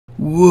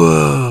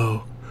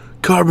Whoa!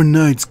 Carbon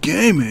Knights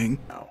Gaming?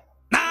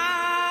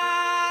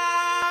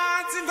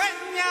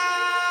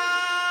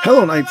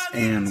 Hello Knights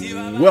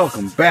and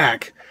welcome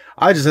back.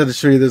 I just had to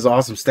show you this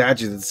awesome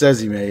statue that says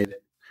he made.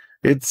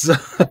 It's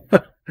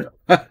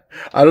I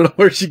don't know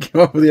where she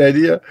came up with the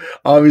idea.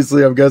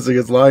 Obviously I'm guessing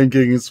it's Lion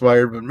King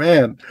inspired, but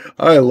man,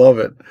 I love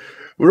it.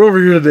 We're over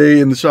here today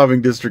in the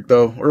shopping district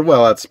though, or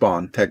well at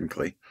Spawn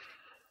technically.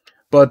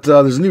 But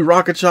there's a new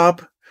rocket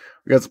shop.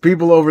 We got some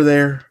people over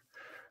there.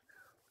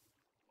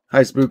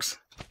 Hi Spooks.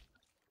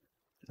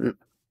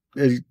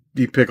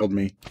 He pickled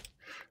me.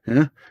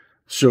 Yeah?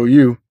 Show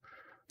you.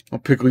 I'll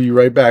pickle you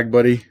right back,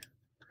 buddy.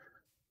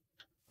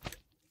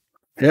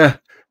 Yeah,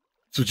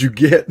 that's what you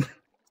get.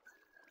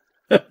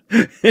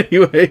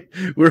 Anyway,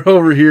 we're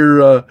over here.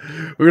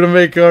 We're gonna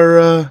make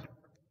our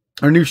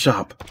new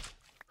shop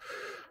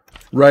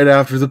right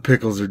after the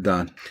pickles are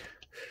done.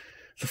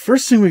 The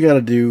first thing we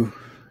gotta do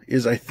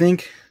is, I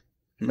think,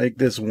 make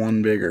this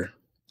one bigger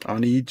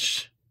on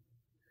each.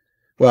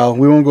 Well,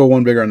 we won't go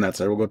one bigger on that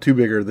side. We'll go two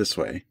bigger this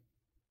way.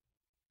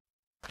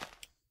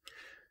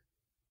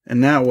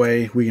 And that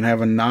way we can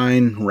have a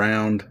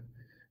 9-round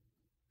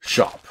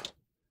shop.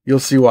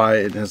 You'll see why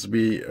it has to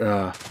be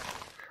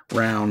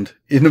round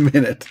in a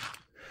minute.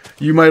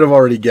 You might have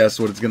already guessed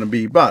what it's going to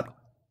be, but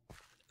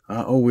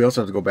oh, we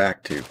also have to go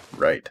back too,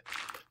 right?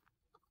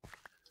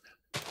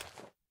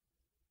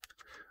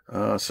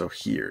 So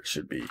here it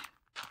should be.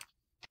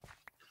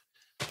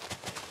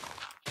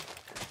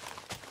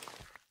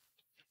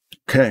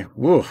 Okay,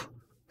 whoa,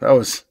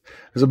 there's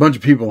a bunch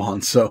of people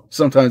on, so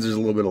sometimes there's a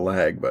little bit of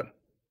lag, but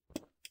I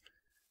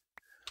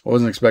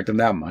wasn't expecting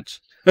that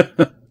much.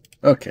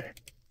 Okay.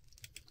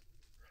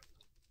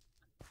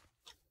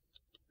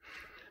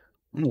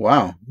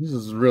 Wow, this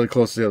is really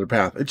close to the other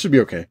path. It should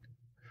be okay.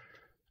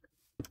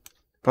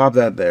 Pop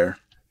that there.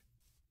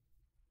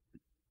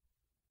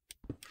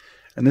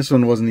 And this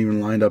one wasn't even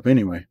lined up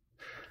anyway.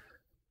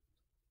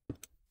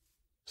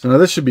 So now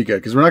this should be good,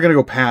 because we're not going to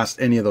go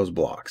past any of those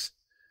blocks.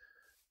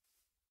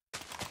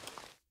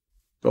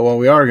 But what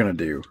we are going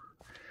to do,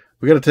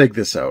 we got to take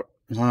this out.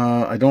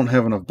 I don't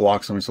have enough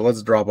blocks on me, so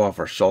let's drop off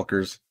our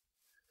shulkers.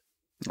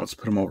 Let's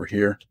put them over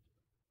here.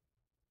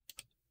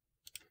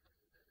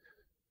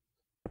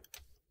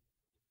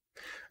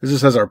 This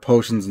just has our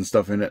potions and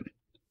stuff in it.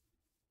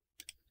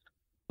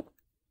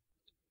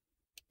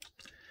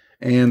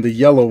 And the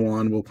yellow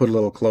one we'll put a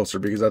little closer,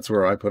 because that's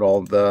where I put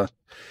all the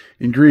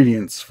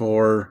ingredients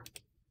for...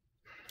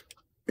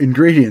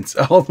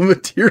 all the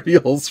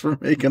materials for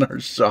making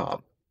our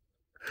shop.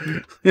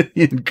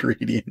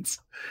 Ingredients.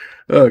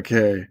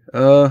 Okay.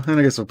 And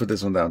I guess we'll put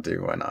this one down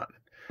too. Why not?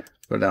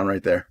 Put it down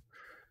right there.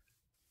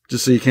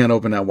 Just so you can't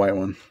open that white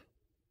one.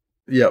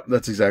 Yep,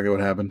 that's exactly what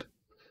happened.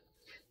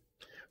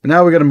 But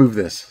now we got to move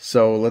this.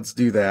 So let's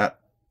do that.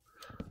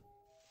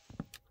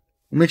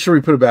 Make sure we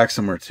put it back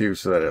somewhere too,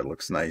 so that it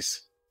looks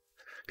nice.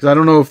 Because I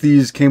don't know if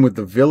these came with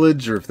the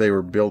village or if they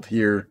were built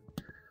here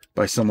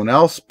by someone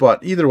else.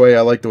 But either way,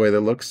 I like the way they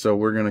look, so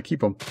we're going to keep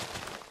them.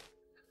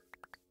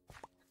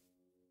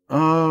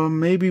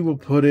 Maybe we'll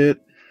put it...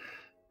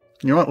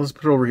 You know what? Let's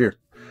put it over here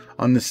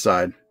on this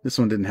side. This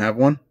one didn't have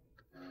one.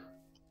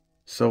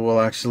 So we'll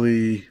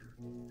actually...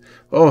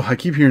 Oh, I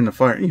keep hearing the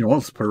fire. You know what?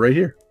 Let's put it right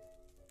here.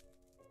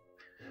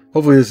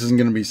 Hopefully this isn't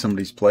going to be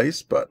somebody's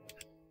place, but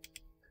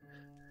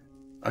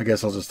I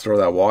guess I'll just throw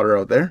that water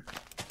out there.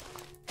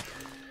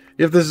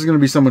 If this is going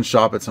to be someone's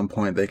shop at some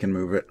point, they can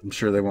move it. I'm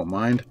sure they won't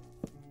mind.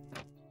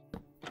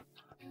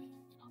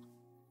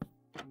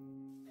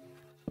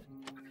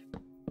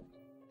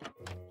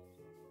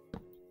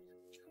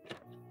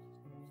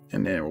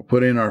 And then we'll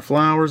put in our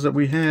flowers that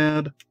we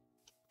had.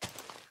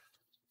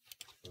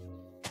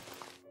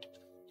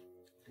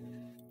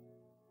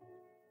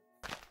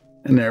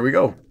 And there we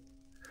go.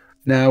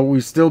 Now, we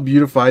still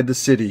beautified the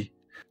city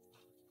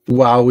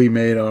while we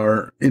made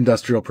our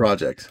industrial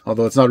project.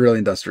 Although it's not really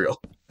industrial.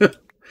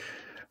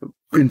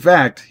 In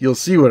fact, you'll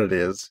see what it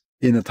is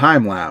in the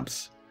time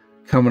lapse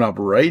coming up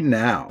right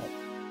now.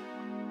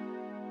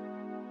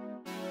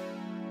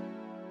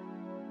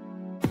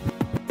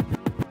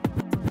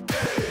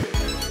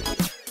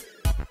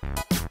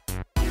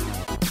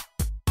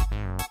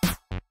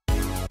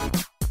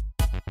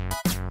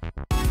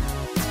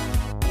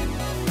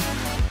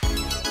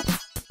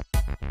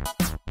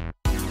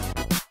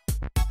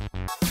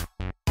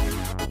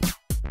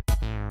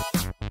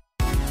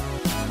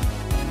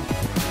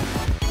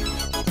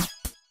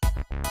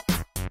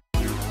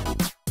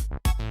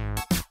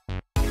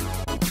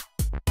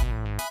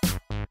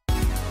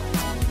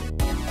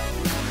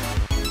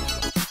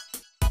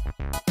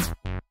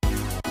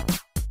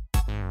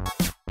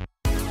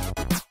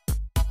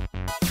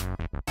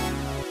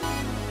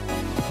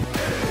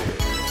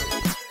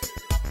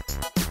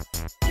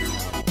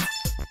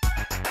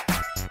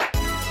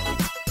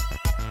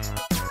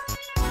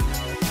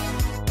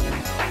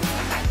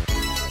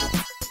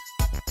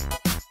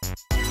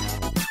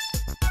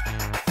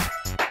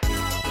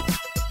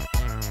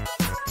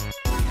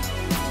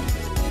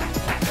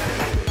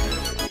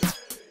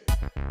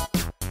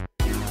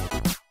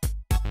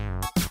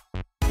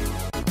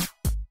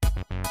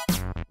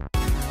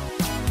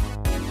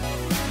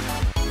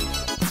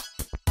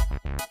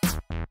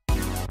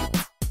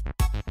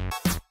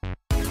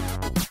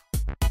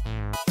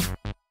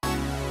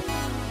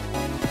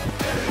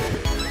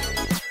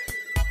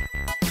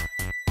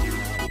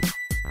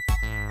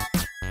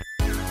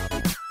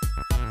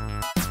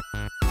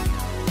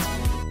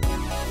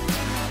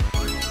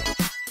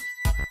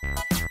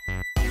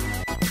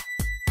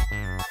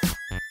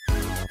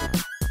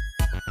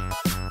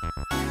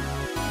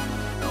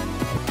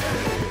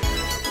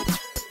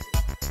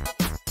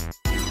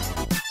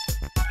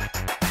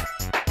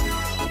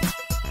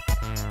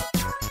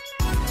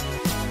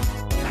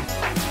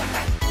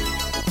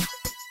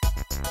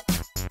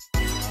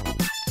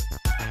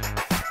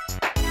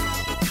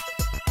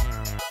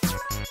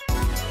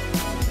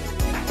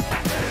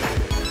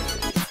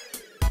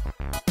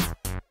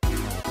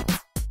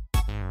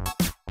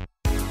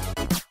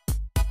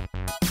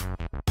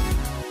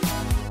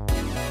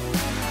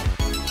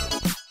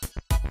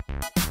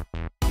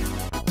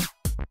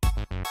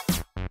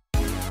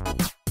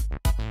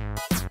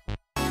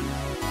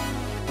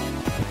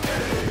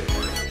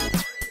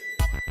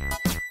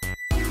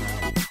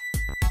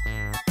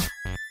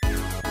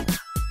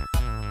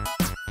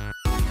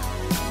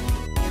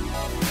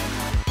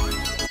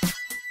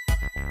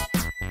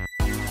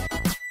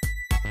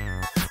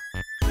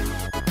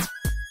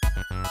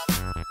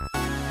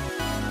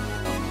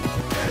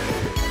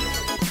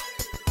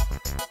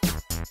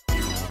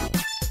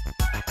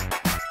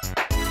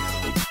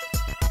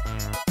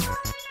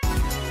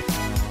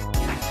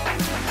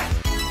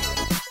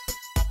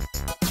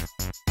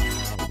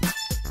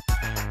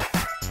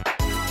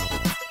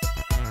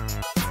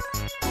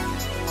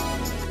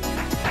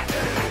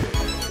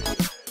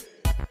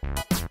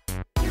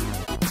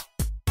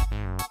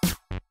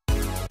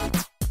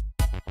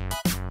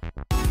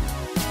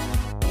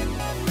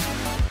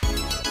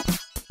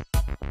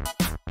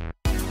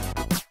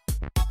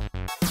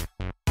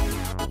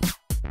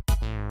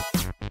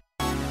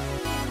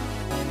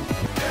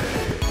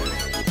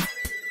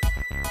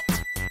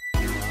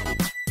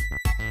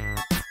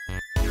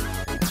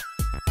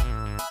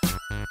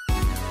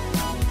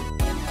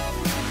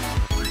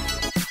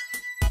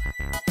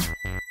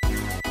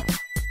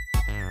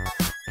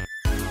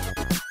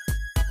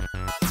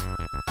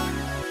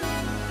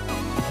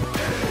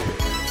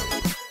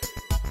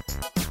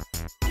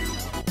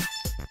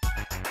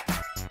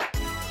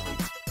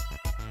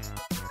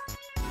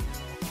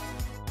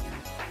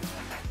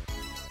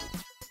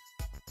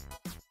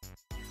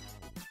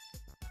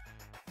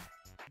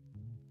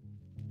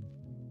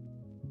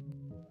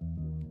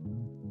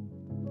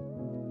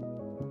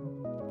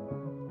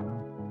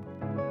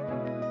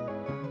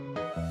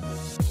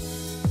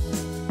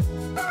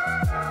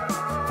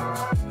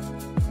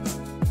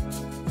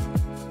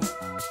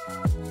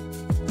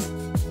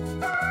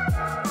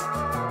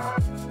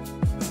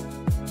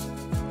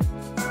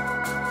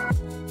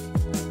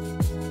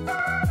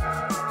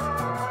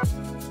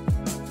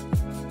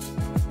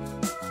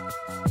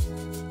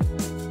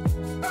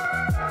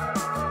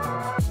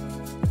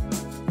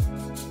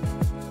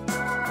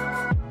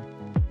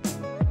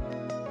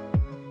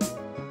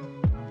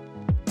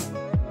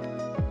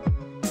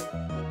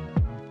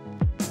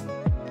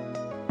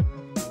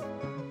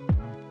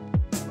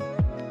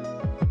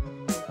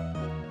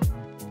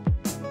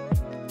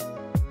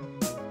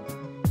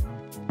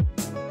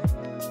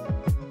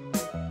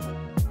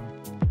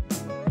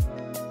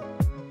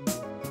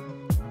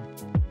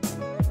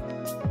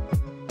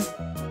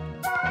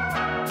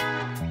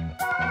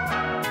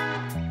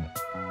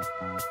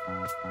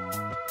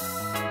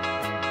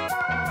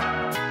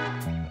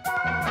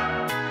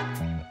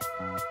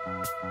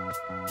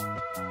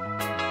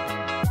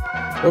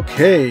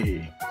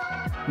 Okay,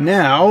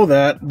 now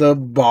that the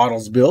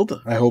bottle's built,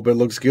 I hope it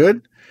looks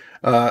good.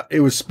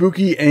 It was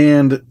spooky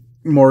and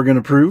Morgan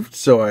approved,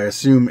 so I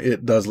assume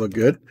it does look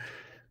good.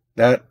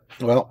 That,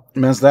 well,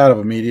 messed that up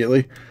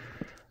immediately.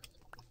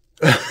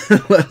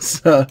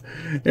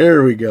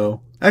 Here we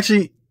go.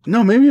 Actually,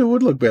 no, maybe it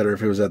would look better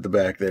if it was at the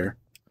back there.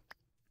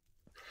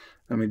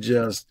 Let me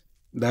just,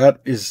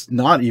 that is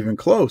not even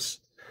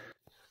close.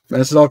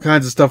 Messing all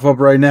kinds of stuff up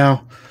right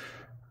now.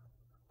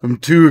 I'm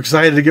too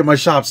excited to get my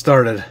shop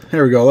started.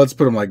 There we go. Let's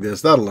put them like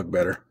this. That'll look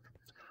better.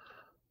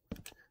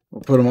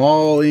 We'll put them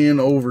all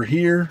in over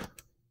here.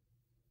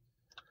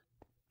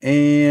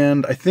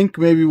 And I think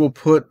maybe we'll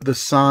put the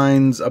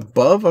signs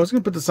above. I was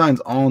going to put the signs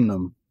on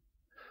them.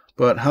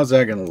 But how's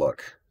that going to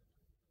look?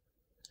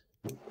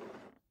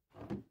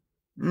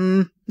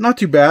 Not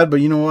too bad,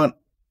 but you know what?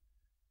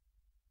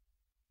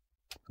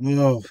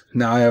 Oh,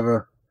 now I have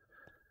a...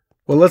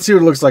 Well, let's see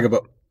what it looks like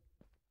above.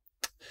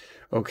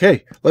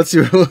 Okay, let's see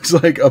what it looks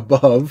like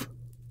above.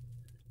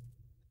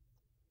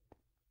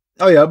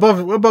 Oh yeah,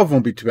 above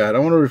won't be too bad. I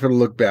wonder if it'll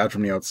look bad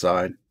from the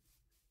outside.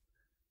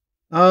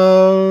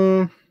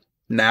 Nah.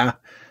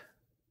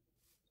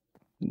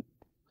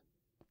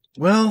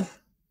 Well,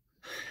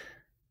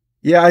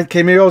 yeah,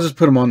 okay, maybe I'll just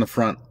put them on the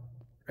front.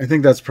 I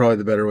think that's probably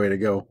the better way to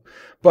go.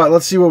 But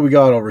let's see what we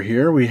got over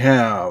here. We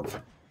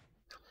have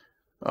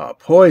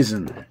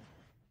poison.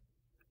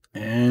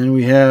 And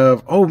we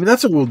have... Oh,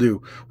 that's what we'll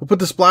do. We'll put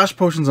the splash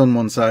potions on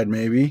one side,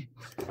 maybe.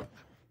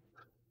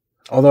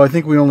 Although I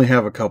think we only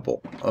have a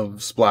couple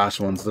of splash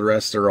ones. The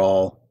rest are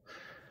all...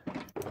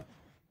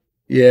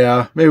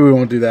 Yeah, maybe we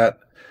won't do that.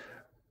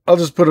 I'll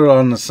just put it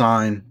on the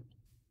sign.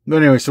 But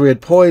anyway, so we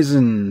had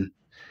poison.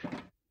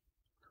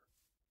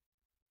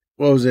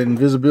 What was it?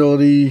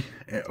 Invisibility.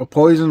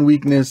 Poison,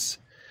 weakness,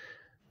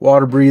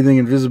 water breathing,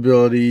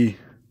 invisibility.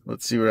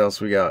 Let's see what else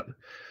we got.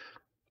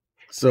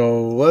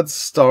 So let's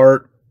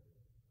start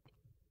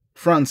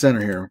front and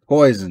center here.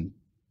 Poison.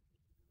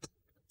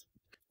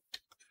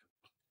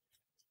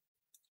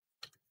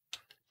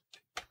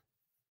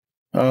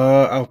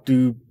 I'll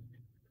do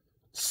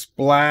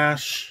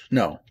splash.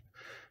 No.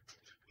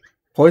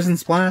 Poison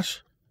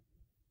splash?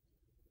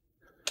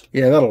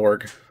 Yeah, that'll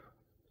work.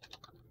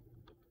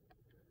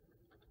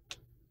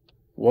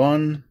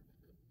 1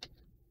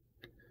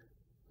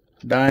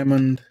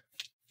 diamond,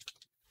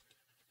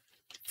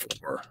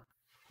 4,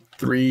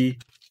 3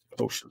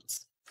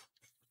 potions.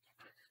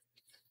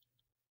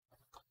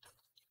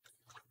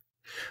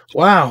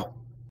 Wow.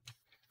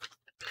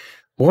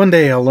 One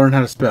day I'll learn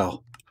how to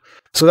spell.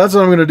 So that's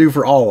what I'm going to do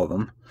for all of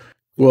them.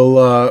 Well,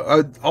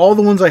 all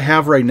the ones I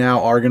have right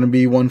now are going to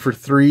be 1 for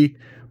 3,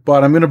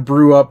 but I'm going to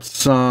brew up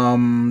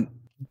some,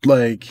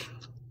 like,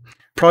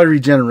 probably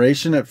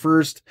regeneration at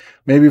first.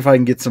 Maybe if I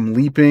can get some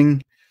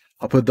leaping,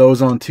 I'll put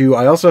those on too.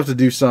 I also have to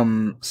do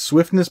some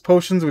swiftness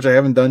potions, which I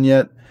haven't done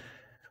yet.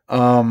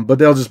 But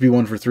they'll just be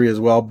 1 for 3 as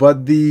well.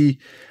 But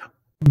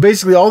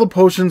basically all the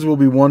potions will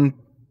be 1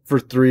 for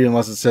 3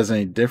 unless it says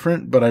any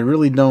different. But I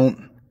really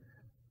don't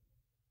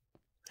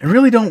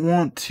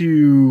want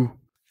to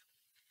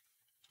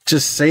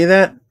just say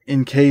that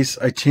in case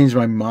I change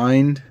my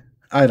mind.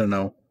 I don't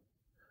know.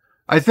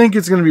 I think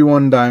it's going to be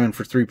 1 diamond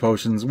for 3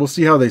 potions. We'll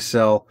see how they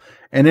sell.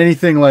 And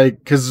anything like,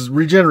 because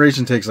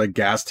regeneration takes like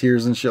gas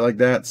tiers and shit like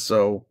that.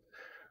 So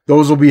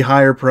those will be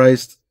higher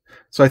priced.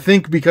 So I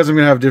think because I'm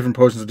going to have different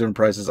potions at different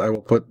prices, I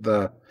will put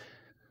to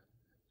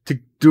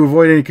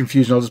avoid any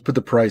confusion, I'll just put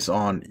the price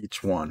on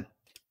each one.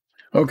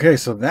 Okay,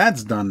 so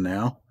that's done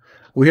now.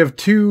 We have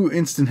 2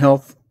 instant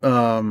health,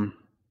 2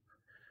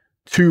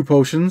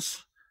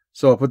 potions.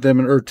 So I'll put them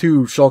in, or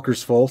 2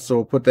 shulkers full. So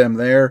we'll put them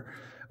there.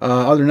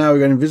 Other than that, we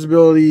got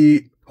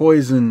invisibility,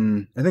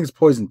 poison. I think it's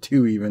poison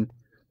 2 even.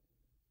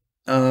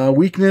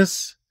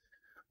 Weakness,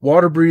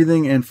 water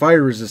breathing, and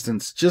fire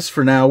resistance. Just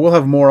for now, we'll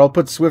have more. I'll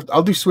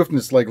do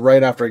swiftness like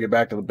right after I get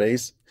back to the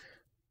base.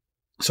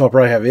 So I'll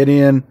probably have it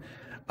in.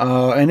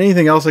 And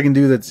anything else I can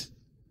do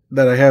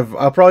that I have,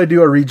 I'll probably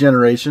do a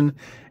regeneration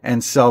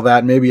and sell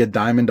that. Maybe a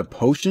diamond a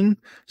potion,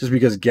 just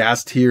because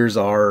gas tiers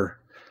are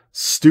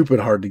stupid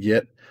hard to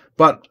get.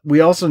 But we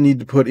also need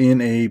to put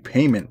in a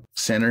payment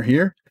center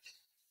here.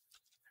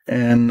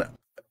 And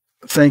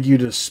thank you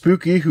to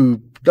Spooky,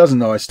 who doesn't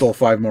know I stole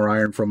 5 more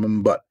iron from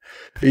him, but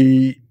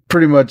he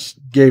pretty much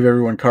gave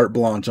everyone carte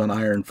blanche on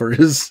iron for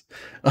his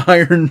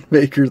iron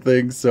maker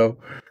thing. So,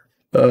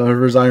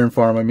 for his iron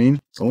farm, I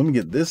mean. So let me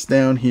get this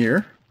down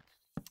here,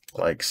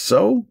 like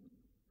so.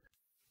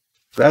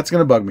 That's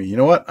going to bug me. You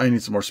know what? I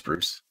need some more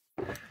spruce.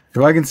 If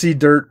I can see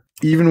dirt,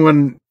 even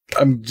when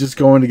I'm just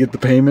going to get the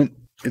payment,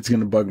 it's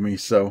going to bug me.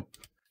 So,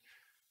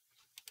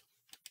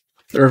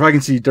 or if I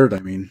can see dirt, I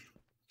mean.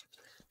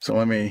 So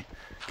let me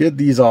get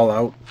these all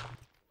out.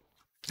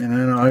 And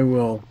then I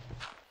will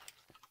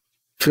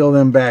fill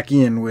them back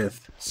in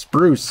with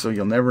spruce so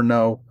you'll never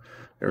know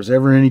there's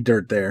ever any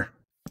dirt there.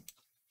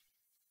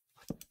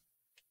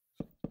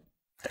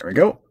 There we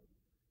go.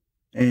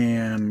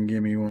 And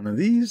give me one of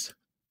these.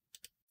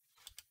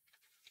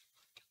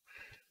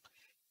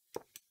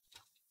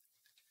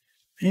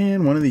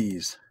 And one of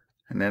these.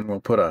 And then we'll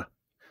put a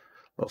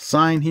Little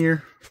sign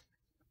here.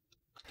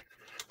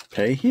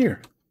 Pay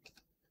here.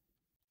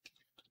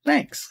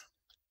 Thanks.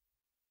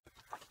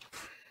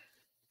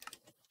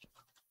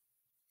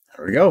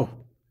 There we go.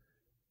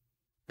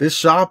 This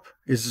shop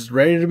is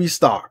ready to be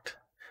stocked.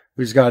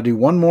 We just got to do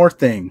one more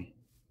thing.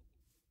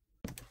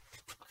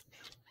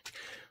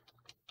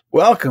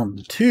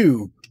 Welcome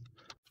to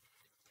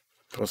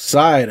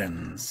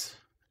Poseidon's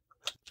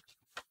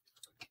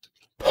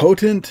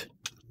Potent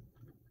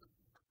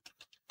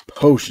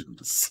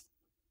Potions.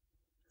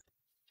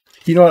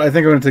 You know what? I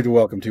think I'm going to take the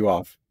welcome to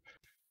off.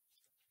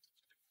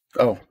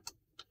 Oh.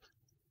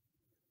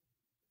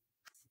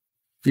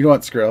 You know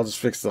what? Screw it. I'll just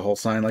fix the whole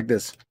sign like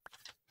this.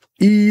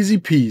 Easy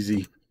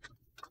peasy.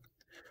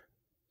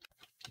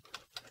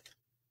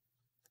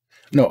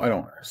 No, I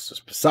don't. It's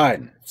just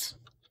Poseidon's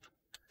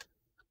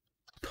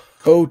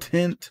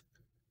Potent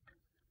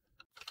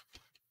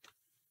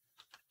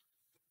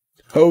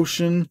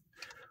Potion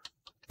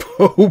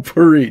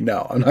Potpourri.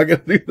 No, I'm not going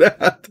to do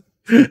that.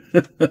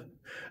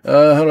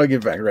 How do I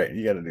get back? Right,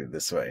 you got to do it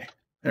this way.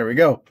 There we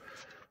go.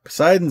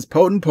 Poseidon's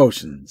Potent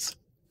Potions.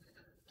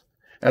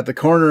 At the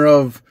corner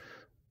of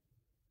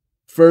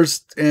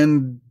 1st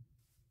and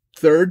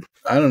 3rd.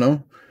 I don't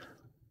know.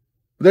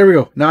 There we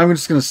go. Now I'm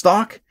just going to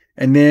stock.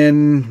 And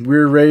then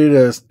we're ready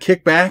to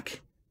kick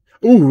back.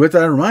 Ooh,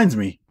 that reminds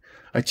me.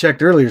 I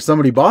checked earlier.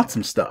 Somebody bought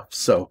some stuff.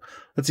 So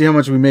let's see how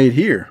much we made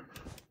here.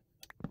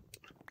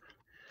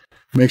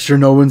 Make sure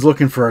no one's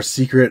looking for our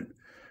secret,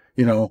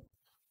 you know.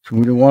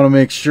 We want to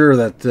make sure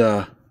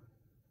that...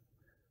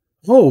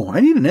 oh, I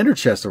need an ender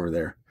chest over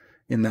there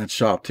in that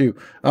shop too.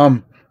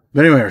 But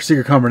anyway, our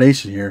secret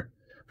combination here.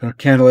 I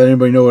can't let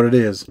anybody know what it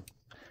is.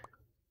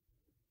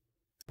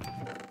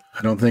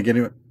 I don't think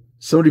anyone...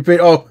 Somebody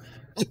paid... Oh...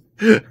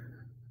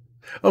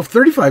 Oh,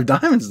 35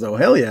 diamonds, though.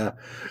 Hell yeah.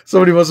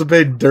 Somebody must have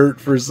paid dirt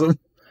for some...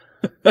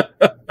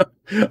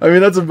 I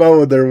mean, that's about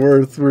what they're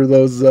worth for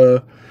those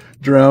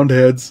drowned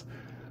heads.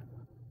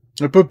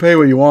 I put pay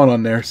what you want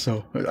on there,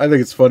 so I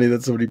think it's funny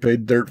that somebody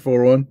paid dirt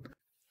for one.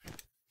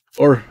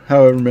 Or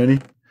however many.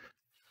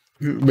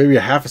 Maybe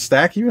a half a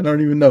stack even? I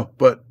don't even know,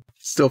 but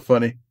still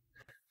funny.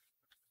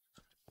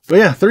 But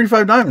yeah,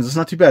 35 diamonds. That's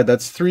not too bad.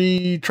 That's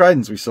 3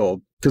 tridents we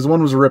sold. Because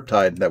one was a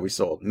riptide that we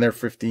sold, and they're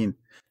 15.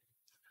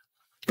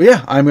 But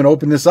yeah, I'm going to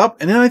open this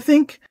up, and then I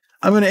think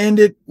I'm going to end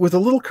it with a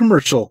little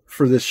commercial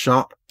for this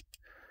shop.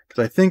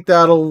 Because I think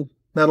that'll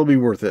be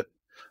worth it.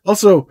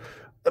 Also,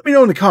 let me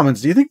know in the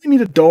comments, do you think we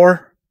need a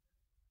door?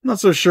 I'm not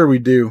so sure we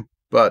do,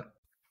 but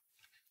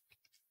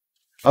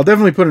I'll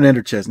definitely put an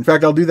ender chest. In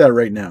fact, I'll do that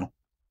right now.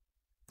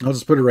 I'll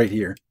just put it right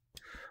here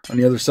on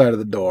the other side of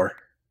the door.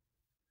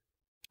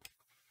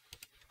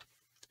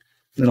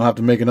 Then I'll have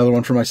to make another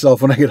one for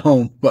myself when I get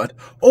home. But,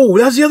 oh,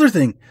 that's the other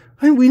thing.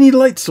 We need a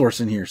light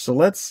source in here.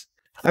 So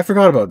I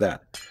forgot about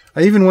that.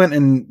 I even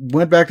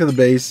went back to the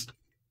base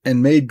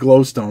and made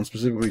glowstone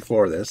specifically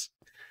for this.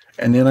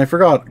 And then I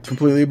forgot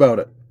completely about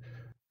it.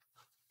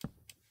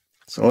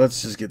 So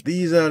let's just get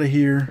these out of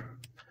here.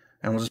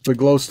 And we'll just put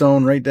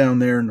glowstone right down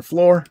there in the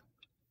floor.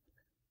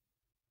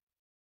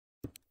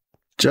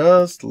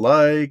 Just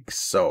like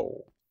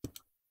so.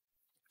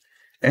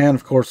 And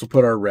of course we'll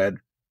put our red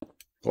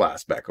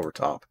glass back over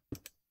top.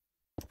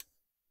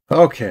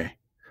 Okay.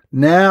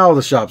 Now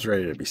the shop's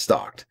ready to be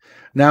stocked.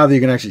 Now that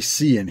you can actually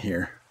see in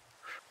here.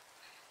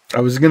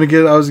 I was gonna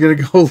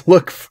go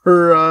look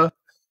for a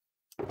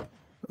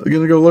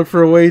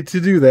way to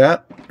do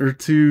that, or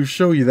to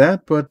show you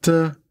that, but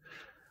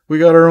we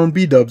got our own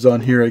B-dubs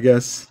on here, I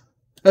guess.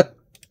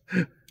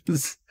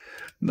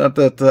 Not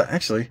that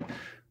actually,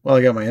 well,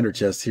 I got my ender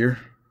chest here.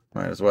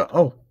 Might as well.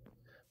 Oh.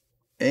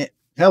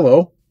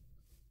 Hello.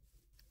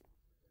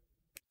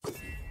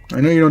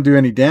 I know you don't do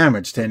any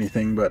damage to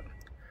anything, but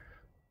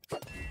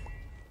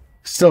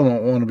still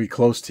don't want to be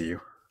close to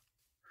you.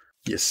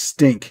 You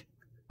stink,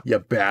 you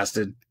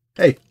bastard.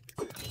 Hey,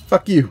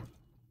 fuck you.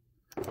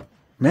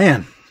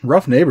 Man,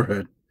 rough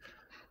neighborhood.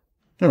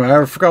 Anyway,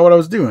 I forgot what I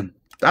was doing.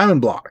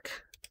 Diamond block.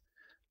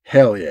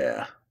 Hell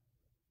yeah.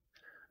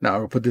 Now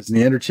I'll put this in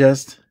the ender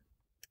chest.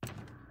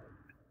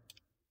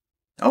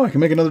 Oh, I can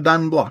make another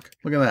diamond block.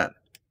 Look at that.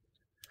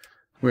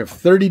 We have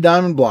 30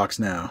 diamond blocks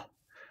now.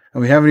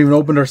 And we haven't even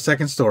opened our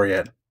second store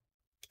yet.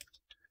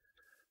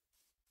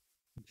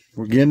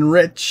 We're getting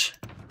rich.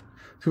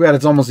 Too bad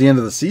it's almost the end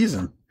of the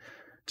season.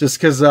 Just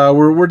because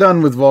we're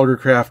done with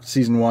VulgarCraft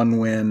Season 1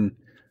 when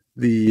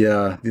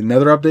the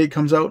Nether update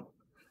comes out.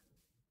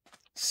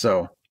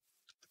 So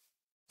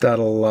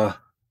that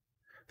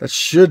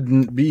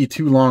shouldn't be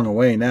too long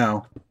away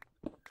now.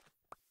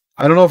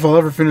 I don't know if I'll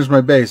ever finish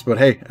my base, but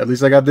hey, at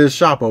least I got this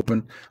shop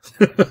open.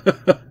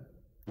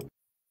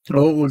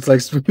 Oh, it looks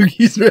like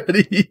Spooky's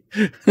ready.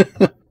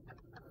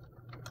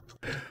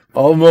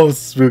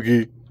 Almost,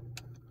 Spooky.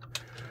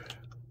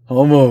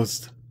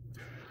 Almost.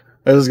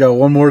 I just got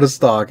one more to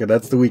stock, and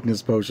that's the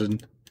weakness potion.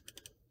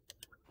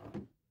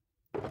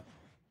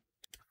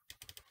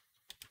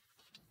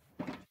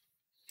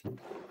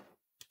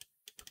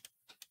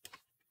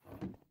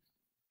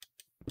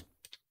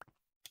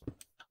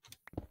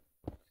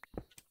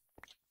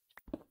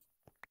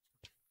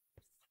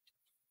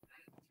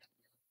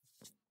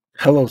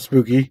 Hello,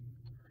 Spooky.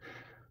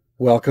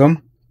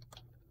 Welcome.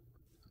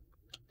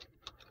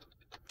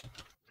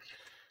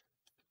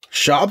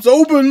 Shop's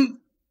open.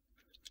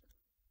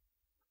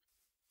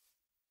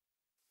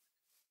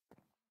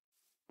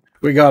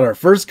 We got our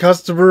first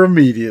customer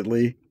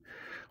immediately.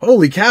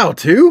 Holy cow,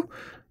 two?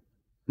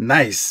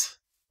 Nice.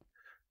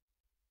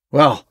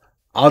 Well,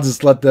 I'll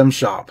just let them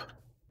shop.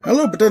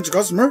 Hello, potential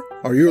customer.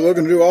 Are you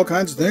looking to do all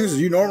kinds of things that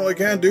you normally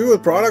can't do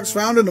with products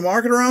found in the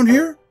market around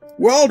here?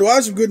 Well, do I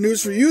have some good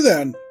news for you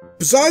then?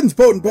 Poseidon's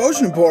Potent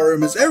Potion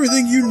Emporium is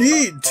everything you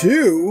need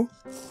to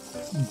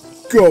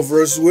go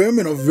for a swim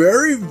in a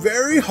very,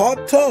 very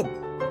hot tub.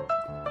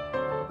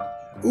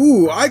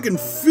 Ooh, I can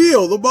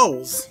feel the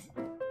bubbles.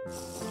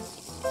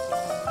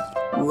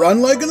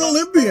 Run like an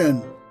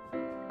Olympian.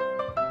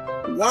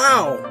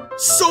 Wow,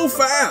 so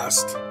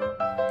fast.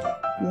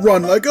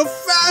 Run like a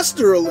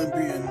faster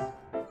Olympian.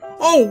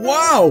 Oh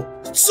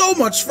wow, so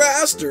much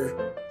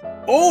faster.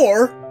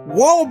 Or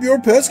wallop your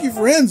pesky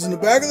friends in the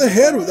back of the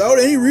head without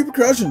any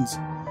repercussions.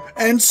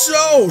 And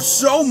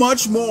so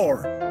much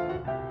more.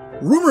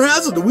 Rumor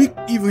has it that we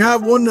even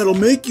have one that'll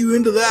make you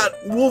into that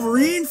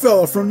Wolverine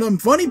fella from them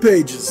funny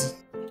pages.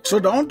 So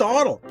don't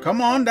dawdle.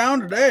 Come on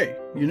down today.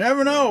 You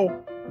never know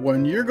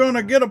when you're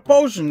gonna get a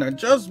potion that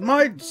just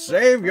might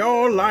save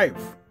your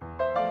life.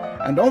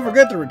 And don't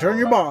forget to return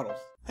your bottles.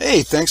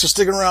 Hey, thanks for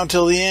sticking around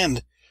till the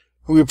end.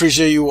 We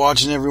appreciate you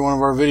watching every one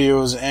of our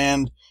videos,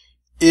 and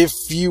if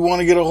you want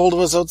to get a hold of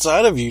us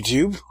outside of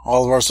YouTube,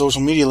 all of our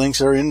social media links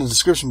are in the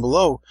description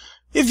below.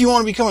 If you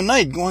want to become a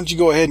knight, why don't you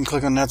go ahead and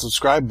click on that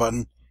subscribe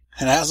button,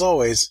 and as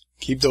always,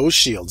 keep those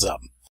shields up.